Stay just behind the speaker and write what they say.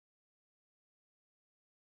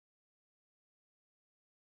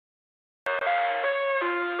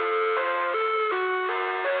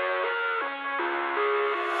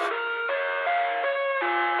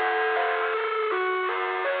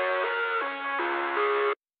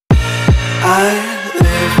I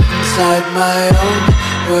live inside my own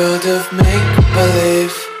world of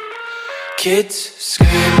make-believe. Kids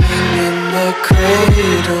screaming in the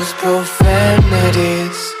cradles,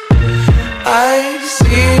 profanities. I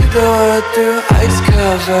see the world through eyes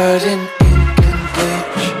covered in ink and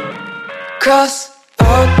bleach. Cross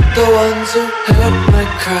out the ones who heard my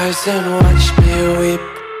cries and watched me weep.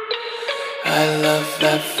 I love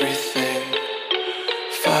everything.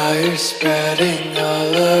 Fire spreading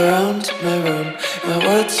all around my room. My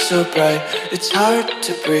world's so bright, it's hard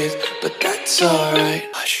to breathe, but that's alright.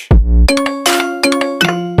 Hush.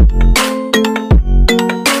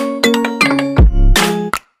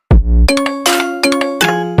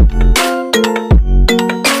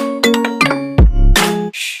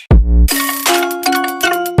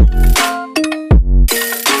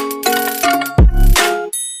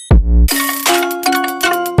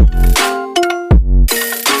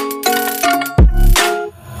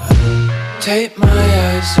 Take my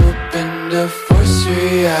eyes open to force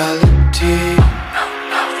reality.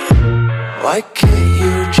 Why can't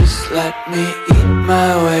you just let me eat my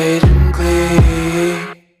weight in glee?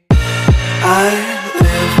 I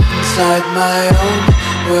live inside my own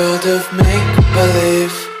world of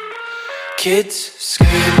make-believe. Kids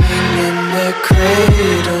screaming in their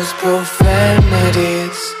cradles,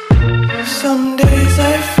 profanities. Some days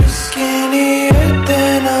I feel skinnier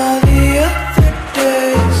than all the other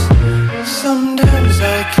days. Sometimes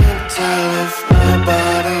I can't tell if my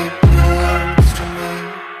body belongs to me.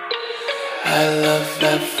 I love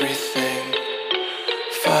everything.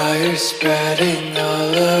 Fire spreading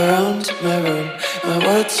all around my room. My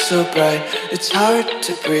world's so bright, it's hard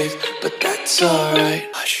to breathe, but that's alright.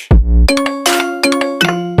 Hush.